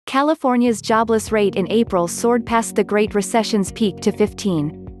California's jobless rate in April soared past the Great Recession's peak to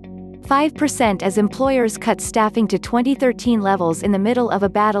 15.5% as employers cut staffing to 2013 levels in the middle of a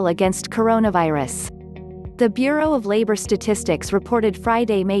battle against coronavirus. The Bureau of Labor Statistics reported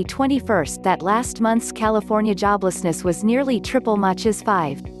Friday, May 21, that last month's California joblessness was nearly triple March's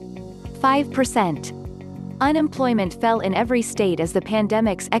 5%. Unemployment fell in every state as the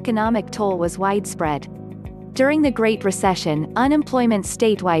pandemic's economic toll was widespread. During the Great Recession, unemployment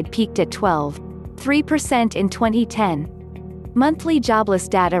statewide peaked at 12.3% in 2010. Monthly jobless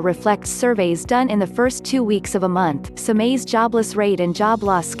data reflects surveys done in the first 2 weeks of a month, so May's jobless rate and job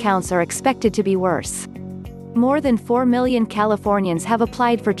loss counts are expected to be worse. More than 4 million Californians have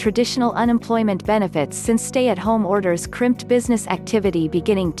applied for traditional unemployment benefits since stay-at-home orders crimped business activity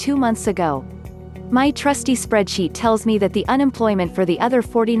beginning 2 months ago. My trusty spreadsheet tells me that the unemployment for the other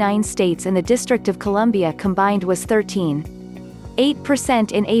 49 states and the District of Columbia combined was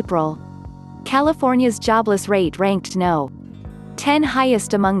 13.8% in April. California's jobless rate ranked no. 10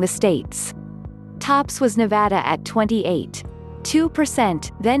 highest among the states. Tops was Nevada at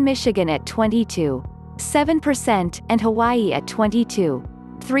 28.2%, then Michigan at 22.7%, and Hawaii at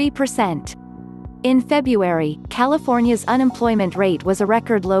 22.3%. In February, California's unemployment rate was a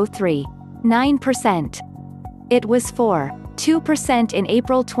record low 3.9%. It was 4.2% in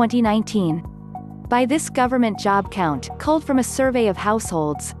April 2019. By this government job count, culled from a survey of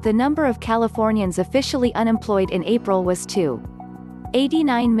households, the number of Californians officially unemployed in April was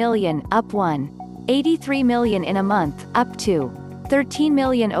 2.89 million, up 1.83 million in a month, up 2.13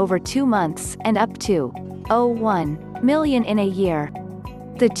 million over 2 months, and up 2.01 million in a year.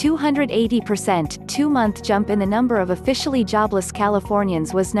 The 280% 2-month jump in the number of officially jobless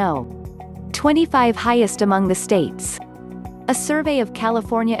Californians was no. 25 highest among the states. A survey of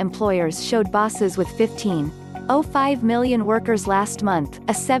California employers showed bosses with 15.05 million workers last month,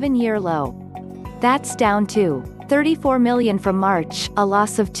 a 7-year low. That's down to 34 million from March, a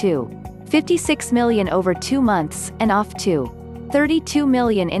loss of 2.56 million over 2 months, and off to 32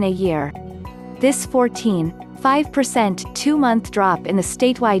 million in a year. This 14.5% 2-month drop in the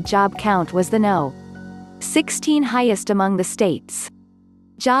statewide job count was the no. 16 highest among the states.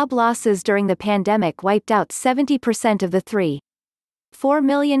 Job losses during the pandemic wiped out 70% of the 3.4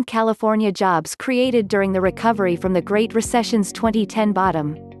 million California jobs created during the recovery from the Great Recession's 2010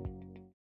 bottom.